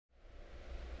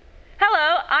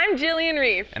I'm Jillian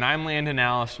Reef. And I'm Landon,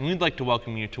 Allis, and we'd like to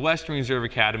welcome you to Western Reserve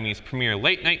Academy's premier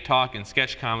late-night talk and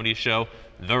sketch comedy show,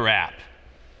 The Wrap.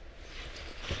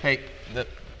 Hey, the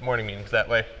morning meeting's that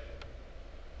way.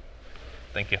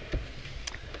 Thank you.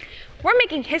 We're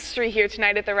making history here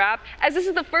tonight at The Wrap, as this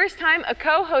is the first time a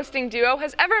co-hosting duo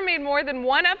has ever made more than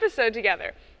one episode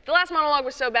together. The last monologue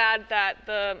was so bad that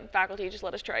the faculty just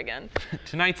let us try again.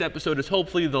 Tonight's episode is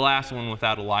hopefully the last one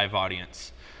without a live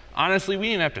audience. Honestly, we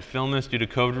didn't have to film this due to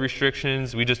COVID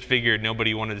restrictions. We just figured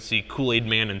nobody wanted to see Kool-Aid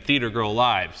Man and Theater Girl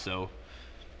live, so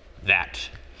that.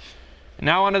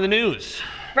 Now on to the news.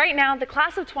 Right now, the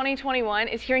class of 2021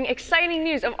 is hearing exciting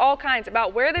news of all kinds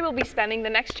about where they will be spending the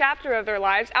next chapter of their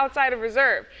lives outside of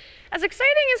reserve. As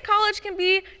exciting as college can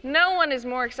be, no one is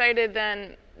more excited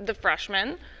than the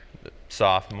freshmen. The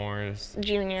sophomores.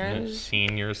 Juniors. The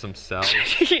seniors themselves.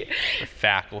 The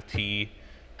faculty.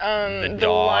 The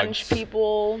dogs. Lunch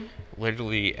people.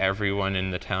 Literally everyone in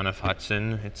the town of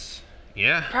Hudson.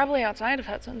 Yeah. Probably outside of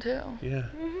Hudson, too. Yeah.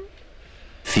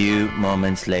 Few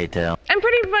moments later. And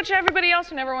pretty much everybody else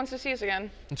who never wants to see us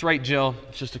again. That's right, Jill.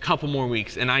 It's just a couple more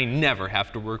weeks, and I never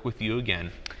have to work with you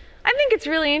again. I think it's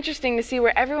really interesting to see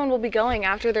where everyone will be going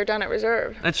after they're done at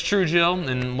reserve. That's true, Jill.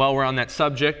 And while we're on that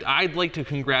subject, I'd like to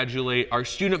congratulate our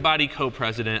student body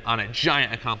co-president on a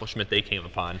giant accomplishment they came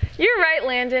upon. You're right,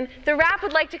 Landon. The Wrap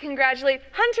would like to congratulate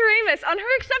Hunter Amos on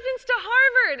her acceptance to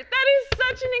Harvard. That is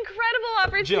such an incredible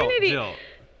opportunity. Jill,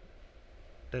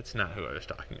 that's not who I was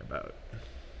talking about.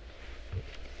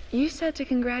 You said to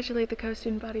congratulate the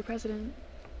co-student body president.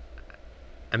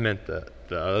 I meant the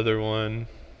other one.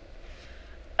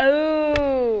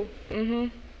 Oh,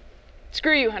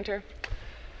 Screw you, Hunter.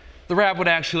 The Wrap would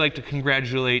actually like to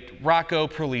congratulate Rocco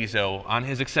Perlizzo on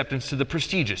his acceptance to the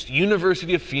prestigious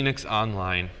University of Phoenix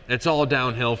Online. It's all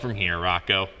downhill from here,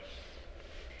 Rocco.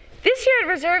 This year at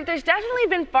reserve, there's definitely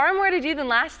been far more to do than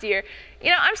last year. You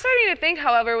know, I'm starting to think,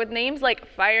 however, with names like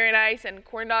Fire and Ice and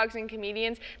Corn Dogs and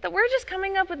Comedians, that we're just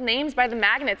coming up with names by the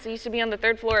magnets that used to be on the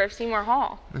 3rd floor of Seymour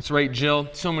Hall. That's right, Jill.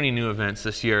 So many new events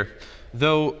this year.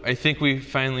 Though I think we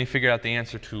finally figured out the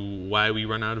answer to why we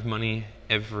run out of money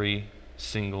every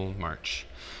single March.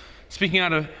 Speaking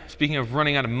of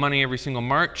running out of money every single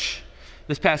March,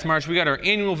 this past March we got our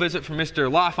annual visit from Mr.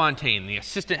 LaFontaine, the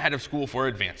assistant head of school for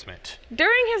advancement.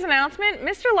 During his announcement,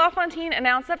 Mr. LaFontaine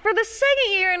announced that for the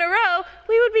 2nd year in a row,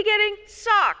 we would be getting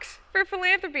socks for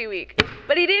Philanthropy Week.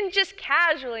 But he didn't just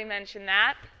casually mention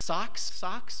that. Socks,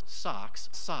 socks, socks,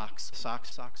 socks,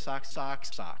 socks, socks, socks, socks,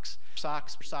 socks,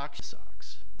 socks, socks, socks,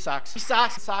 socks,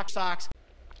 socks, socks, socks.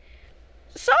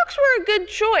 Socks were a good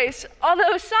choice,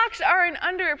 although socks are an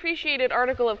underappreciated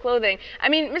article of clothing. I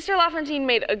mean, Mr. LaFontaine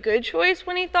made a good choice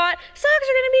when he thought socks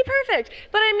are going to be perfect.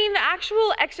 But I mean, the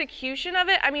actual execution of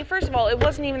it, I mean, first of all, it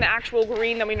wasn't even the actual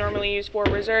green that we normally use for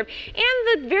reserve.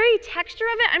 And the very texture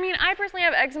of it, I mean, I personally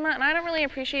have eczema, and I don't really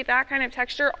appreciate that kind of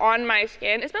texture on my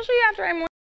skin, especially after I'm wearing.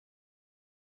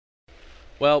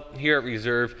 Well, here at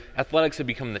Reserve, athletics have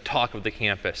become the talk of the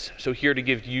campus. So here to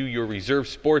give you your Reserve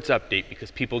sports update,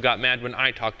 because people got mad when I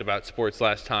talked about sports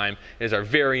last time, is our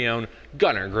very own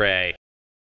Gunnar Gray.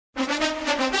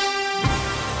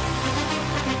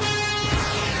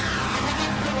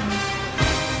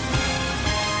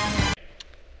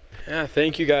 Yeah,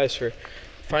 thank you guys for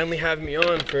finally having me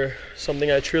on for something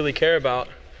I truly care about.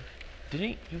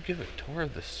 Didn't you give a tour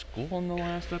of the school in the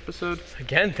last episode?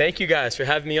 Again, thank you guys for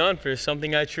having me on for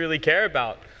something I truly care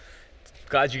about.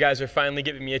 Glad you guys are finally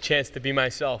giving me a chance to be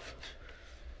myself.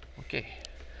 Okay.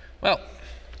 Well,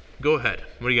 go ahead.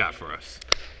 What do you got for us?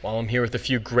 Well, I'm here with a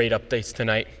few great updates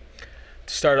tonight.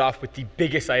 To start off with the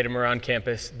biggest item around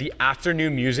campus, the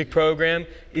afternoon music program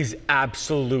is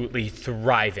absolutely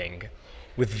thriving.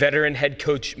 With veteran head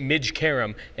coach Midge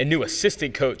Karam and new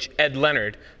assistant coach Ed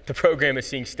Leonard, the program is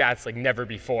seeing stats like never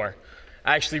before.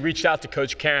 I actually reached out to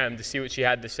Coach Karam to see what she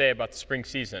had to say about the spring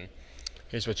season.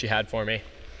 Here's what she had for me.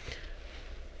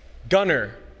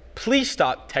 Gunnar, please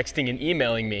stop texting and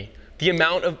emailing me. The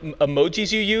amount of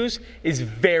emojis you use is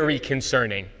very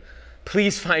concerning.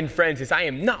 Please find friends, as I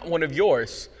am not one of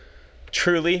yours.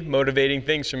 Truly motivating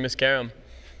things from Miss Karam.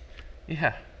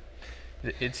 Yeah.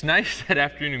 It's nice that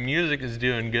afternoon music is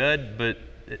doing good, but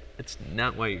it's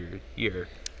not why you're here.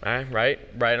 Right,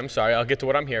 I'm sorry. I'll get to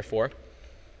what I'm here for.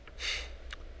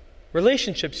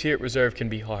 Relationships here at Reserve can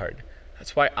be hard.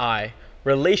 That's why I,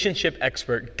 relationship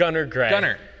expert Gunnar Gray.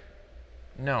 Gunnar,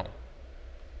 no.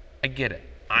 I get it.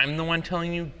 I'm the one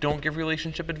telling you don't give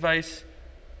relationship advice,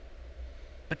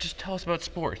 but just tell us about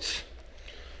sports.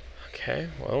 Okay,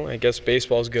 well, I guess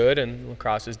baseball's good and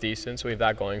lacrosse is decent, so we have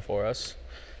that going for us.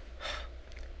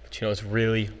 But you know what's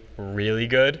really, really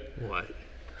good? What?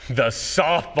 The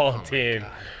softball team.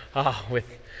 With,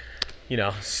 you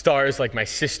know, stars like my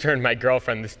sister and my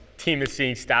girlfriend, this team is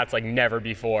seeing stats like never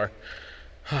before.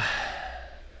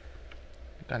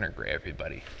 Gunnar, great,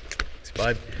 everybody. Thanks,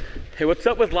 bud. Hey, what's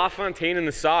up with LaFontaine and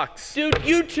the Sox? Dude,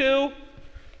 you too.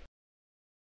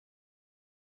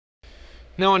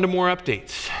 Now on to more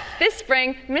updates. This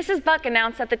spring, Mrs. Buck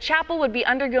announced that the chapel would be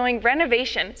undergoing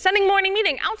renovation, sending morning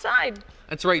meeting outside.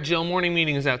 That's right, Jill, morning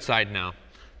meeting is outside now.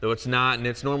 Though it's not in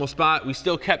its normal spot, we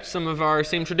still kept some of our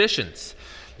same traditions.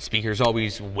 The speaker's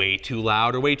always way too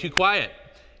loud or way too quiet.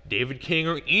 David King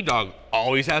or E-Dog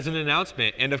always has an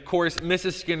announcement. And of course,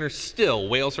 Mrs. Skinner still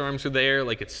wails her arms through the air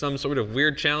like it's some sort of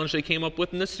weird challenge they came up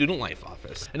with in the student life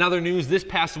office. In other news, this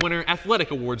past winter, athletic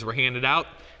awards were handed out.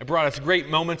 It brought us great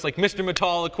moments like Mr.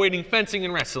 Mattal equating fencing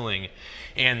and wrestling,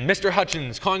 and Mr.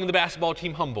 Hutchins calling the basketball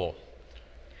team humble.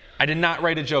 I did not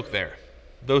write a joke there.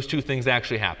 Those two things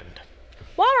actually happened.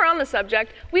 While we're on the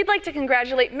subject, we'd like to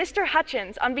congratulate Mr.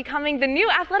 Hutchins on becoming the new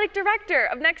athletic director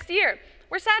of next year.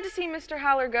 We're sad to see Mr.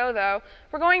 Howler go, though.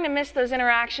 We're going to miss those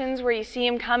interactions where you see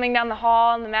him coming down the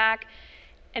hall in the MAC,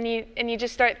 and you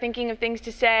just start thinking of things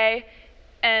to say,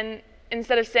 and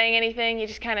instead of saying anything, you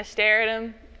just kind of stare at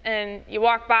him, and you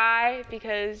walk by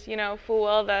because you know full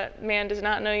well that man does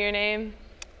not know your name.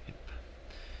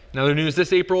 In other news,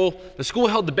 this April, the school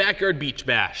held the backyard beach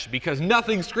bash because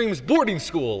nothing screams boarding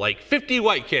school like 50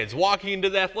 white kids walking into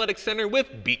the athletic center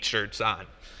with beach shirts on.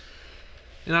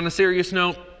 And on a serious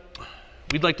note,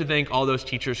 we'd like to thank all those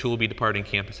teachers who will be departing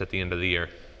campus at the end of the year.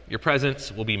 Your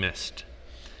presence will be missed.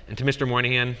 And to Mr.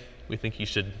 Moynahan, we think you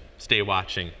should stay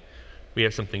watching. We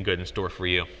have something good in store for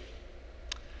you.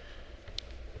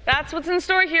 That's what's in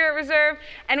store here at Reserve.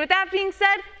 And with that being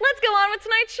said, let's go on with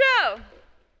tonight's show.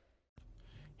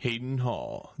 Hayden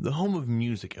Hall, the home of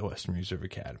music at Western Reserve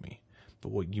Academy. But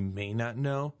what you may not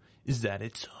know is that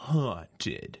it's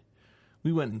haunted.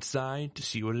 We went inside to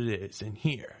see what it is, and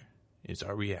here is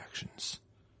our reactions.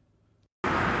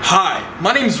 Hi,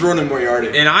 my name is Ronan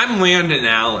Moriarty. And I'm Landon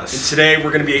Allis. And today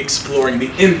we're going to be exploring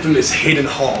the infamous Hayden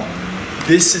Hall.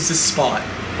 This is the spot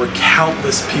where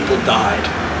countless people died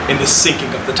in the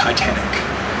sinking of the Titanic.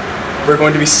 We're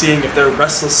going to be seeing if their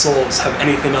restless souls have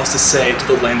anything else to say to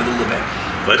the land of the living.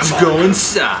 Let's go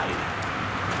inside.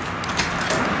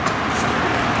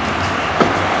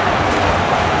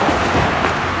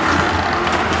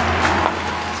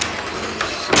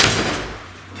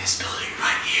 This building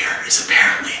right here is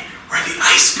apparently where the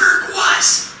iceberg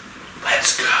was.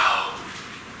 Let's go.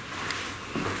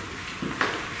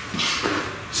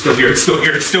 Still here, it's still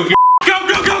here, it's still here. Go,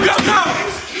 go, go, go, go!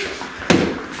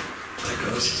 There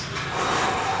goes.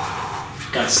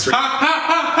 Got straight. Ha, ha,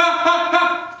 ha, ha, ha, ha!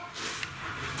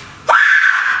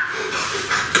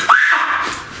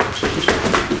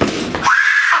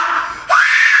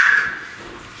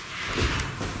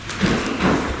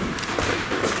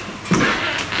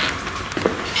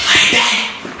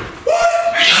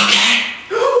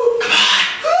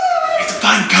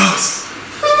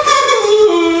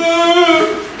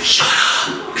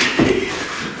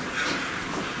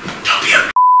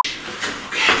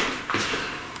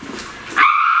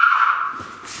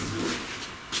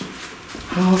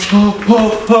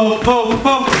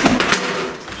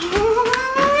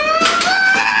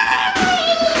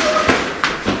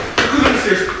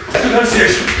 Go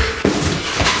downstairs.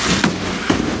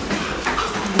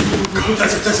 Go.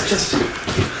 That's it. Do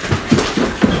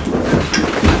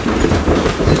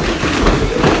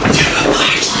you have a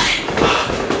flashlight?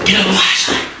 Get a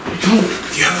flashlight. Do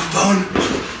you have a phone?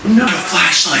 No. Get a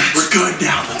flashlight. We're good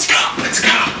now. Let's go. Let's go.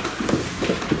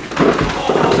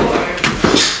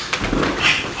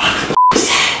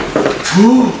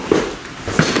 Ooh,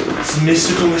 it's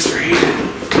mystical Mr. Hayden.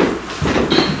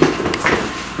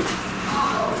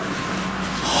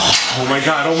 Oh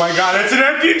my god, it's an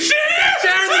empty chair! A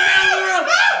chair in the middle of the room!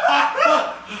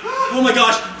 Oh my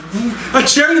gosh, a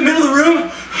chair in the middle of the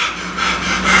room?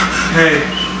 Hey.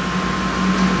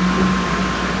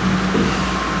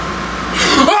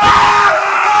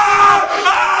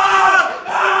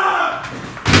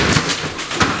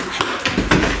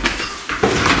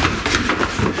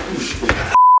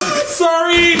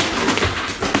 Sorry!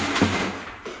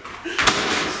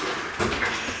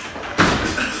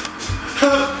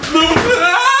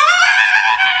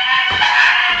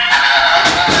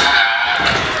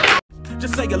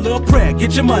 Just say a little prayer,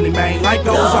 get your money, man. Life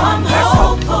goes on. I'm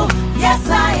hopeful, yes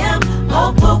I am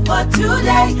hopeful for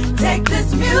today. Take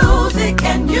this music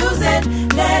and use it.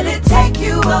 Let it take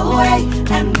you away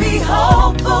and be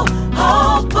hopeful,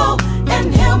 hopeful,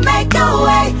 and he'll make a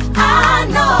way. I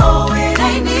know it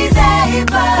ain't easy,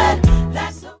 but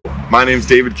that's so. My name's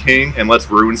David King, and let's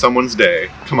ruin someone's day.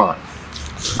 Come on.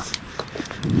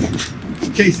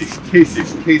 Casey.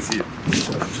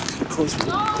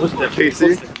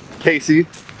 Casey,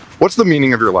 what's the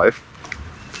meaning of your life?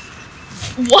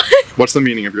 What? What's the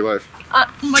meaning of your life? Oh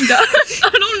my god, I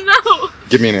don't know.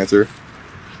 Give me an answer.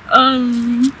 I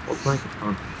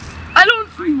don't,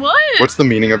 what? What's the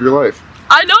meaning of your life?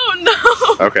 I don't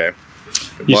know. Okay.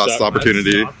 Lost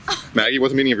opportunity. Maggie,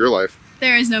 what's the meaning of your life?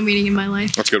 There is no meaning in my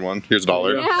life. That's a good one. Here's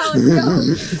 $1. Yeah, let's go.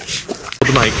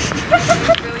 The mic.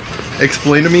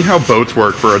 Explain to me how boats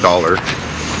work for $1.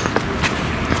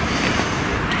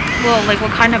 Well, like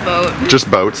what kind of boat? Just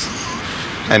boats.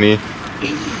 Any.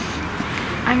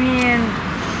 I mean,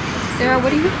 Sarah,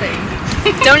 what do you think?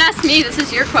 Don't ask me, this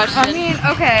is your question. I mean,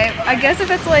 okay, I guess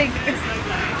if it's like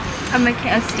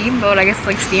a steamboat, I guess it's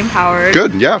like steam powered.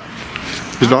 Good, yeah.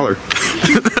 Here's $1.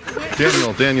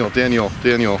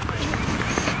 Daniel.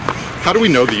 How do we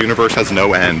know the universe has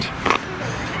no end?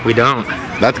 We don't.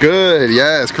 That's good,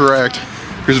 yes, correct.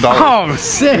 Here's $1. Oh,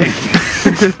 sick.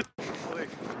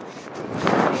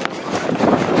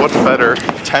 What's better,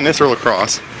 tennis or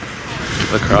lacrosse?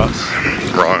 Lacrosse.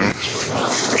 Wrong.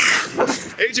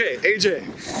 AJ.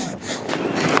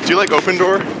 Do you like Open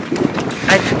Door?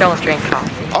 I don't drink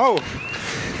coffee. Oh,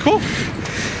 cool.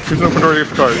 Here's an Open Door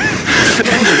gift card.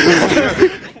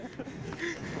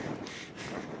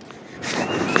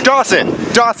 Dawson.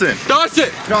 What's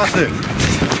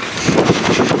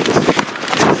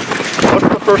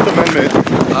the First Amendment?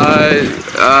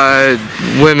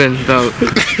 Women vote.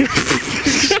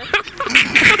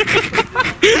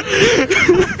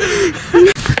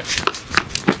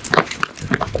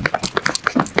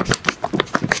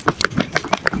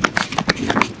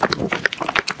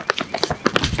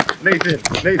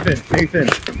 Nathan.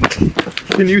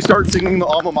 Can you start singing the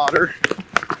alma mater?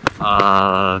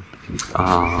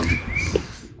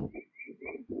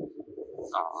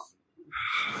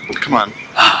 Come on.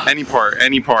 Any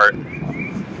part.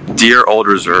 Dear Old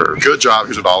Reserve. Good job.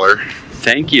 Here's $1.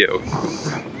 Thank you.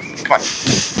 Come on.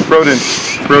 Ronan.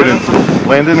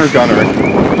 Landon or Gunnar?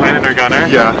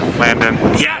 Yeah. Landon.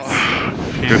 Yes!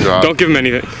 Good job. Don't give him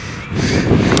anything.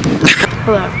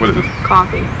 Hello. What is this?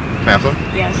 Coffee. Can I have some?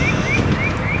 Yes.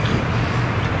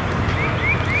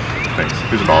 Thanks.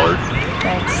 Here's $1.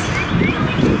 Thanks.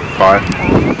 Bye.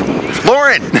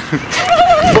 Lauren!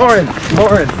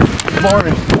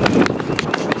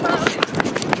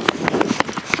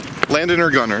 Landon or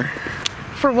Gunnar?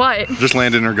 For what? Just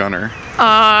Landon or Gunnar.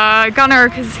 Gunnar,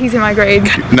 because he's in my grade.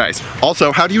 Nice.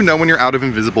 Also, how do you know when you're out of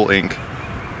invisible ink?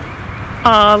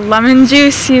 Lemon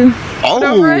juice,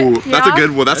 That's a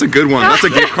good one. That's a good one. That's a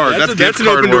gift card. That's gift an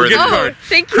card Open Door worthy. gift card.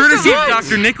 Thank you Courtesy so much. of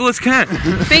Dr. Nicholas Kent.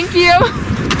 Thank you.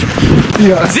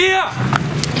 Zia!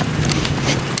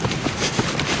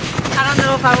 I don't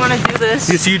know if I want to do this.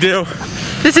 Yes, you do.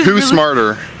 This is Who's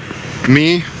smarter,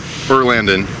 me or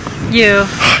Landon? You.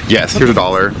 Yes, here's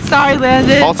 $1. Sorry,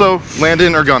 Landon. Also,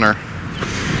 Landon or Gunnar?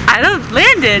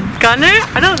 Landon. Gunnar?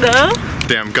 I don't know.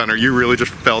 Damn, Gunnar, you really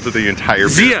just fell to the entire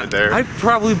Zia, pyramid there. I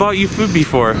probably bought you food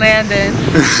before. Landon.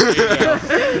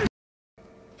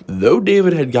 Though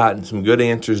David had gotten some good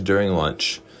answers during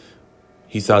lunch,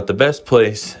 he thought the best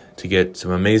place to get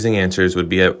some amazing answers would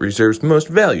be at Reserve's most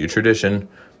valued tradition,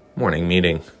 morning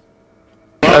meeting.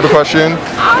 I have a question.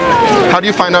 How do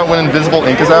you find out when invisible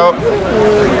ink is out?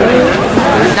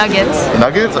 Nuggets.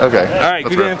 Nuggets? Okay. All right,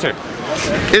 good answer.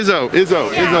 Izzo,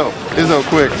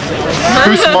 quick.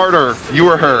 Who's smarter, you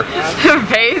or her?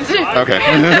 Paige. Okay.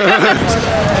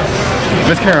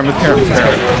 Miss Karen.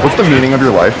 What's the meaning of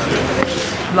your life?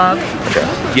 Love. Okay.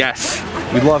 Yes,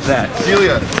 we love that.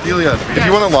 Delia, if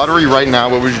you won the lottery right now,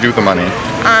 what would you do with the money?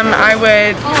 I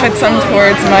would put some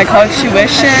towards my college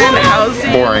tuition,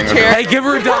 housing, Boring. Okay. Hey, give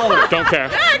her $1. Don't care.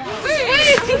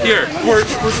 Here,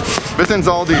 Miss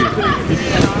Inzaldi.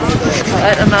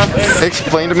 Enough.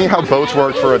 Explain to me how boats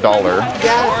work for $1.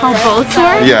 How boats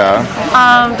work? Yeah.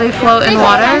 They float in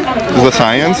water. Is it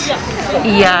science?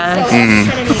 Yes.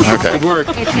 Okay. It's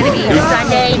gonna be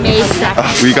Sunday, May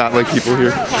 2nd. We got like people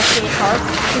here.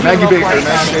 Maggie Baker.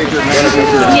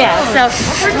 Yeah, so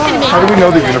we're just gonna make. How do we know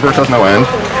the universe has no end?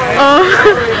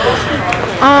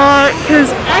 Because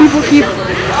people keep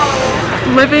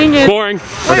living in. boring.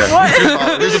 Okay.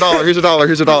 Here's $1.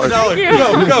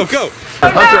 Go.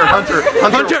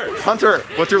 Hunter.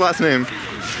 What's your last name?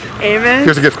 Amen.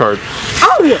 Here's a gift card.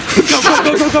 Oh!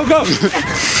 Go.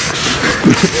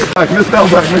 Miss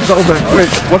Delbeck. Wait,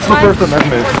 what's the First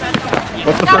Amendment?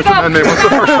 What's the First Amendment?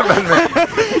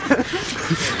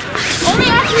 Only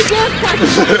ask me good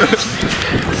questions.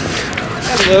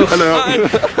 Hello.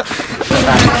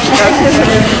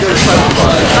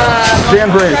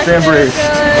 Stand brave, stand brave.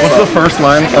 What's the first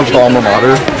line of the alma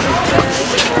mater?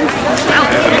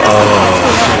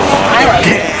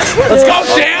 Let's go,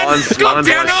 Dan! Let's go,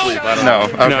 Dano! No,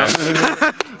 okay.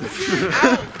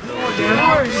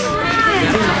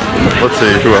 Let's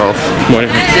see, who else? I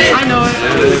know it.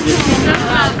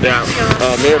 Yeah,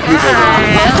 Mayor People.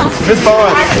 Miss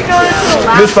Bond!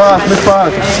 Miss Bond, Miss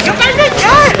Bond! You guys are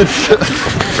good!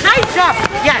 Nice job!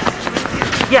 Yes!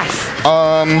 Yes!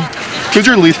 Who's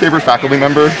your least favorite faculty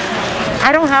member?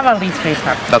 I don't have a least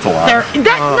favorite. That's a lot. No,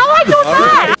 I do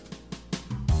not!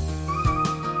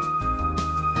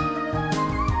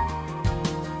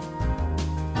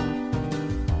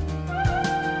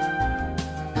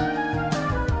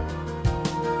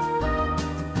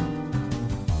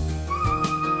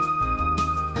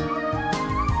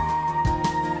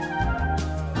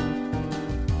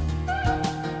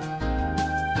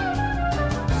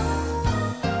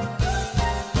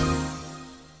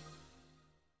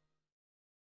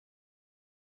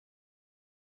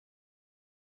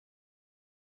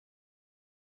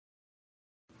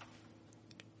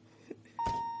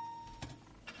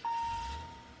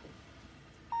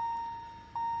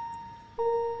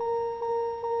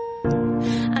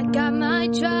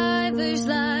 Driver's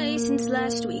license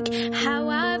last week. How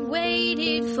I've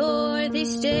waited for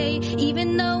this day.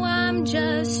 Even though I'm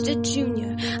just a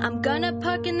junior, I'm gonna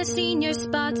park in the senior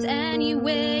spots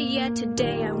anyway. Yeah,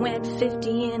 today I went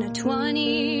 50 in a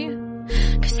 20.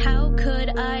 Cause how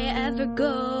could I ever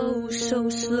go so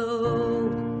slow?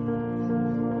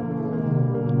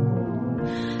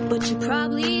 But you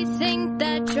probably think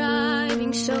that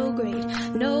driving's so great,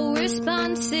 no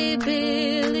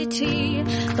responsibility.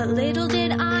 But little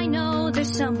did I know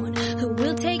there's someone who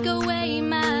will take away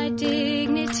my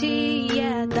dignity.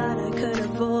 Yeah, I thought I could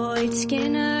avoid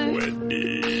Skinner,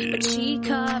 but she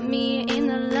caught me in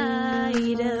the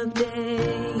light of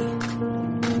day.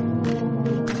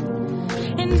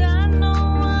 And I know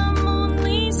I'm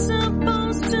only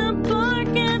supposed to park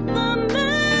at the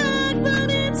Mac, but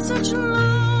it's such a long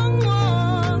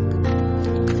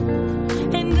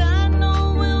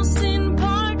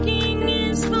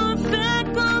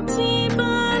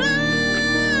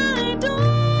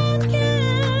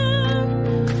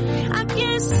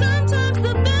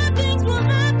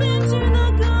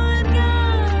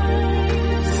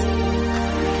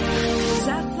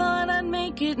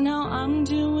now I'm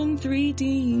doing 3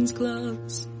 Dean's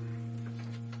Clubs.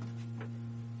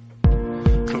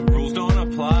 But rules don't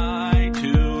apply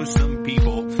to some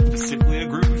people. It's simply a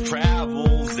group of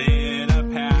travels in a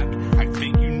pack. I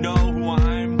think you know who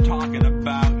I'm talking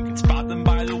about. You can spot them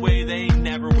by the way they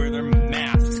never wear their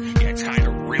masks. Yeah, it's kind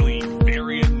of really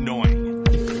very annoying.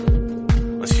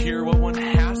 Let's hear what one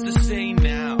has to say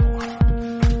now.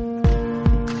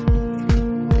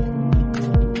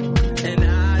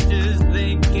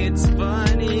 It's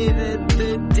funny that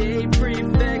the day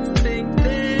prefects think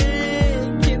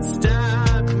they can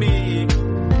stop me.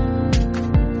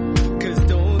 Cause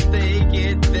don't they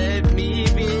get that me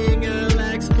being a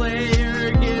lax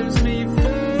player gives me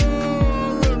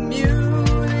full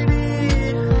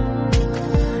immunity?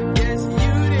 Guess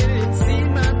you didn't see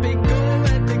my big goal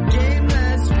at the game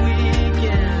last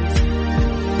weekend.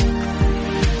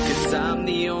 Cause I'm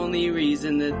the only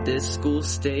reason that this school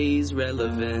stays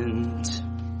relevant.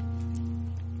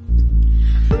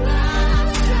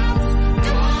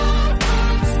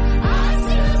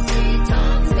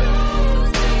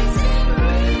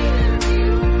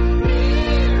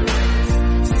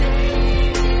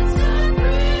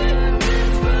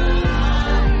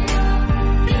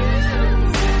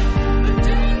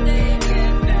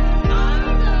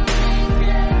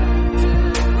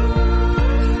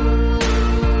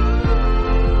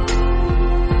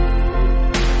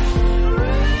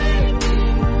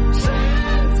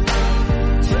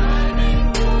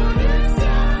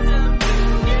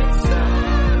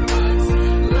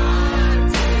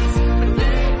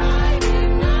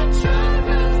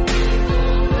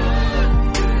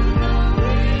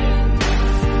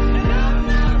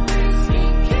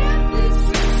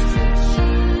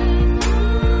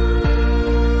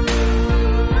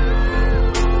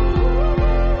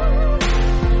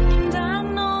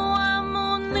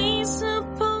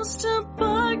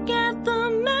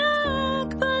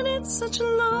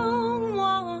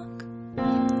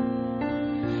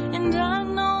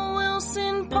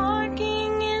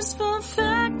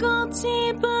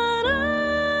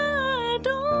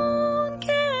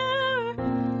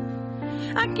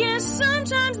 I guess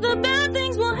sometimes the bad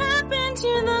things will happen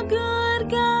to the good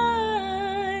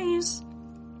guys.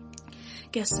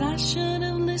 Guess I should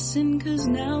have listened, cause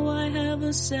now I have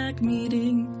a SAC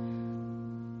meeting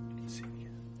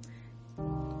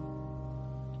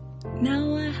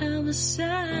Now I have a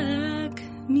SAC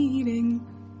meeting.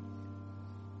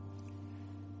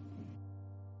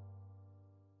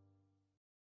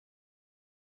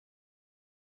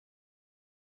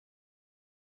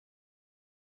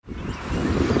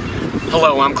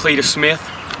 Hello, I'm Cletus Smith.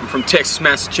 I'm from Texas,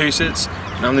 Massachusetts,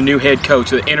 and I'm the new head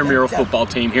coach of the intramural football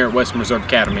team here at Western Reserve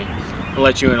Academy. I'll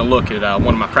let you in a look at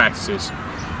one of my practices.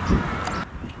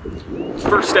 The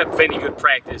first step of any good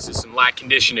practice is some light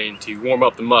conditioning to warm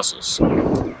up the muscles.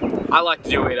 I like to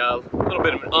do it a little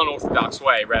bit of an unorthodox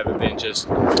way rather than just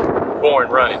boring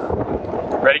running.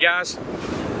 Ready, guys?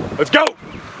 Let's go!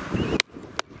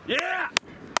 Yeah!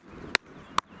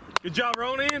 Good job,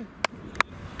 Ronan.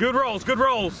 Good rolls, good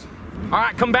rolls. All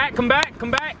right, come back, come back,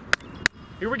 come back.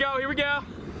 Here we go, here we go.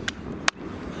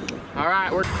 All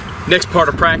right, next part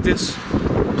of practice,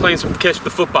 playing some catch the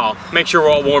football. Make sure we're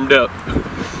all warmed up.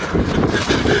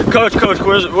 Coach,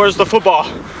 where's the football?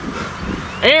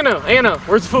 Anna,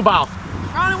 where's the football?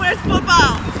 Ronan, where's the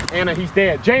football? Anna, he's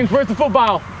dead. James, where's the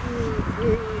football?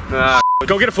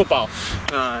 Go get a football.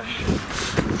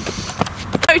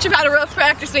 Coach, I've had a rough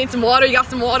practice. Need some water. You got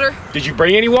some water? Did you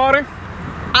bring any water?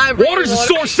 Water's a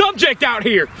sore subject out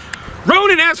here.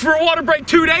 Ronan asked for a water break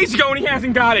 2 days ago and he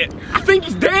hasn't got it. I think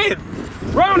he's dead.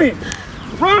 Ronan,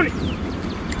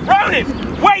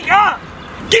 wake up!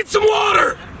 Get some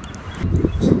water!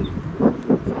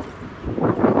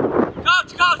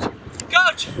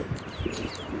 Coach!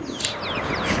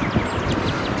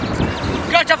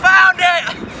 Coach, I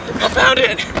found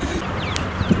it!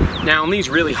 Now, on these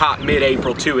really hot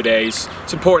mid-April two-a-days,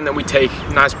 it's important that we take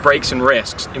nice breaks and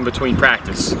rests in between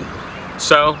practice.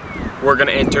 So, we're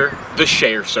gonna enter the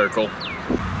share circle.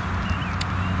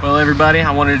 Well, everybody,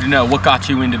 I wanted to know what got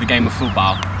you into the game of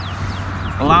football.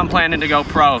 Well, I'm planning to go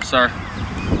pro, sir.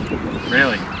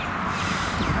 Really?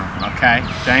 Okay,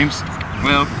 James?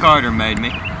 Well, Carter made me.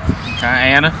 Okay,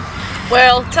 Anna?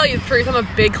 Well, tell you the truth, I'm a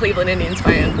big Cleveland Indians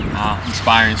fan. Oh,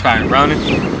 inspiring. Ronan?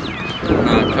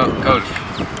 Coach.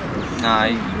 Nah,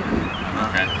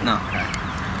 okay. No. Okay.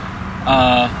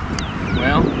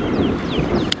 Well,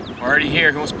 we're already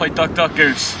here. Who wants to play Duck Duck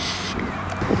Goose?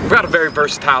 We've got a very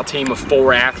versatile team of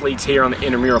 4 athletes here on the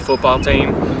intramural football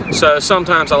team. So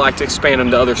sometimes I like to expand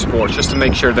them to other sports just to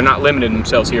make sure they're not limiting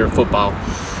themselves here at football.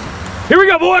 Here we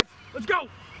go, boys! Let's go!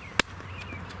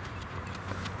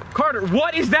 Carter,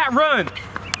 what is that run?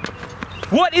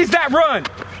 What is that run?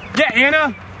 Yeah,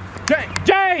 Anna?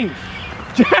 James,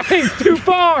 too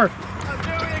far! I'm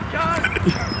doing it, God!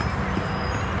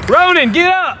 Ronan, get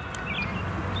up!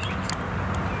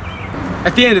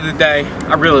 At the end of the day,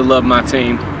 I really love my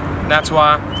team. That's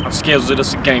why I've scheduled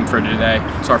us a game for today.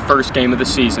 It's our first game of the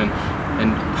season,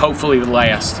 and hopefully the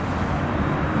last.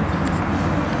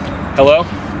 Hello?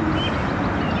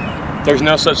 There's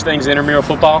no such thing as intramural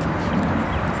football?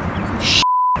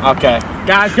 Okay.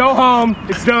 Guys, go home.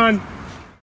 It's done.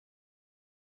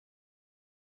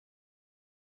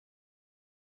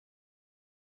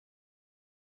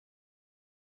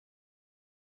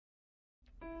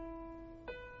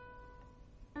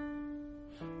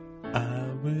 I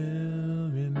will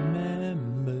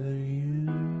remember you.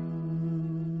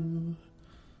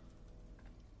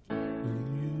 Will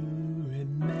you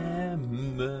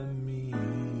remember me?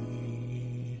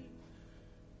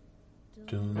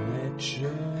 Don't let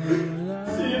your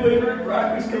life See you later in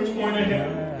practice, Coach Moynahan.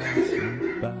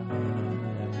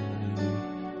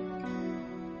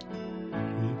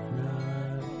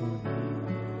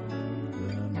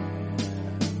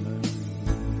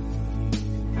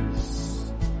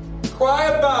 Cry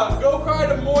about it. Go cry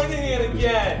to Moynahan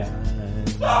again.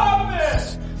 Stop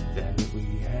it!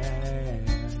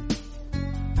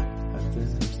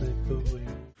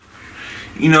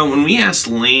 You know, when we asked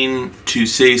Lane to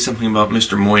say something about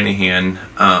Mr. Moynahan,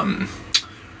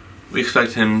 we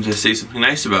expect him to say something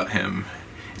nice about him.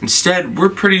 Instead, we're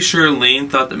pretty sure Lane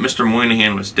thought that Mr.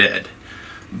 Moynahan was dead.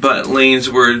 But Lane's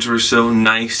words were so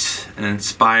nice and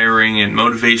inspiring and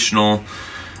motivational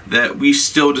that we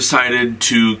still decided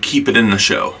to keep it in the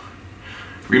show.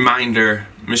 Reminder,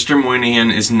 Mr.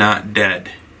 Moynahan is not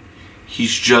dead.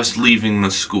 He's just leaving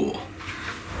the school.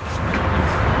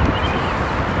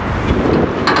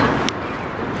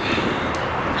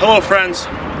 Hello friends,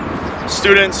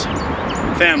 students,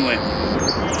 family.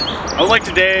 I would like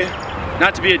today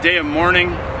not to be a day of mourning,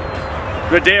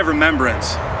 but a day of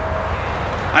remembrance.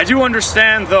 I do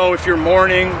understand though if you're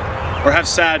mourning or have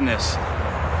sadness,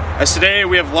 as today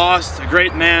we have lost a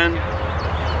great man,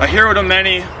 a hero to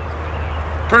many,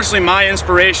 personally my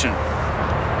inspiration.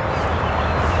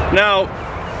 Now,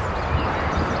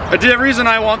 the reason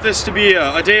I want this to be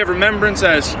a day of remembrance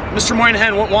as Mr.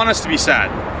 Moynahan won't want us to be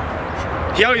sad.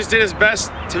 he always did his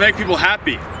best to make people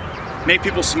happy, make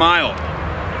people smile.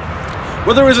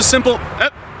 Whether it was a simple,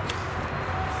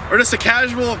 or just a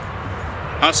casual,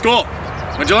 how's school?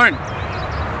 What'd you learn?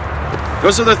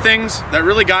 Those are the things that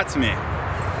really got to me.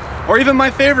 Or even my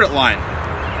favorite line,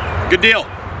 good deal.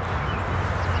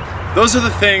 Those are the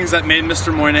things that made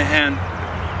Mr. Moynahan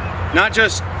not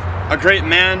just a great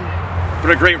man,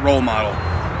 but a great role model.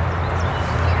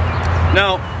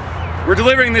 Now, we're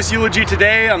delivering this eulogy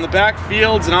today on the back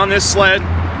fields and on this sled,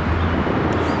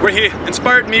 where he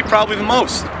inspired me probably the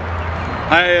most.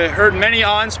 I heard many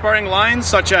awe-inspiring lines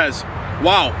such as,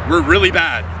 wow, we're really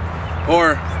bad,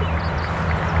 or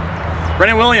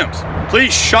Brennan Williams,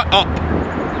 please shut up.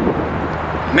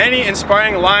 Many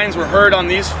inspiring lines were heard on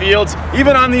these fields,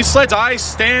 even on these sleds. I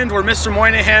stand where Mr.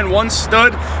 Moynahan once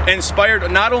stood,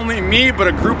 inspired not only me, but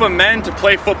a group of men to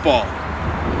play football.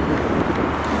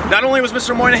 Not only was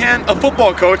Mr. Moynahan a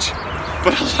football coach,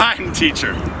 but a Latin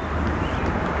teacher.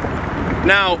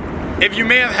 Now, if you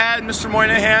may have had Mr.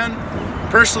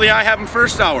 Moynahan, personally I have him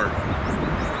first hour.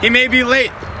 He may be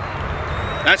late.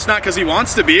 That's not because he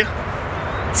wants to be.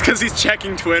 It's because he's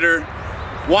checking Twitter,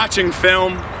 watching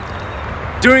film,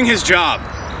 doing his job.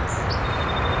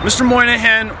 Mr.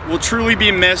 Moynahan will truly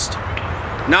be missed,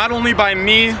 not only by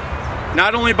me,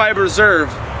 not only by Reserve,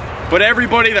 but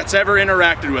everybody that's ever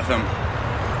interacted with him.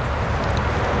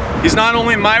 He's not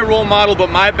only my role model,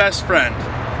 but my best friend.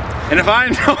 And if I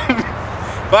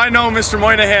know Mr.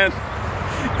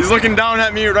 Moynahan, he's looking down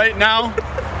at me right now,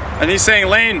 and he's saying,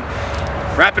 Lane,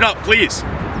 wrap it up, please.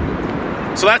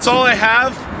 So that's all I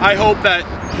have. I hope that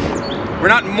we're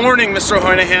not mourning Mr.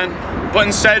 Moynahan, but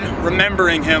instead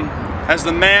remembering him as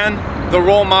the man, the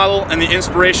role model, and the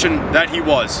inspiration that he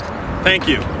was. Thank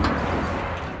you.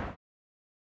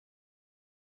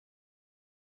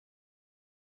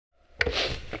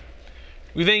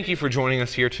 We thank you for joining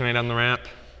us here tonight on the ramp.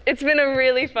 It's been a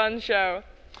really fun show.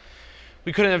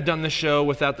 We couldn't have done this show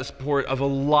without the support of a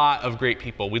lot of great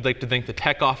people. We'd like to thank the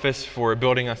tech office for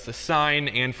building us the sign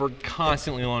and for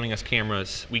constantly loaning us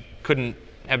cameras. We couldn't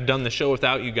have done the show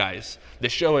without you guys. The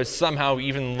show is somehow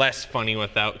even less funny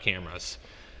without cameras.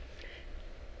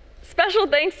 Special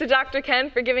thanks to Dr. Ken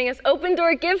for giving us open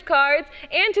door gift cards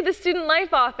and to the Student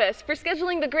Life Office for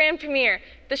scheduling the grand premiere.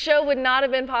 The show would not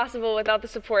have been possible without the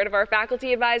support of our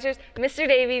faculty advisors, Mr.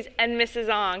 Davies and Mrs.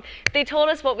 Ong. They told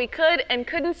us what we could and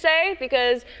couldn't say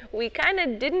because we kind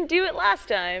of didn't do it last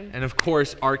time. And of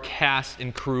course, our cast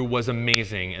and crew was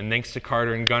amazing. And thanks to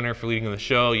Carter and Gunnar for leading the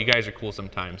show. You guys are cool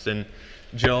sometimes. And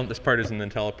Jill, this part isn't in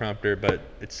the teleprompter, but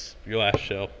it's your last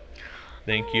show.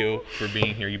 Thank you for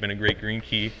being here. You've been a great Green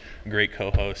Key, great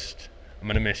co-host. I'm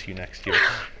going to miss you next year.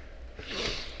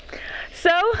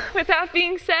 So, with that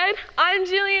being said, I'm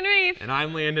Jillian Reef. And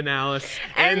I'm Landon Allis.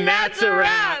 And that's a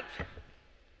wrap.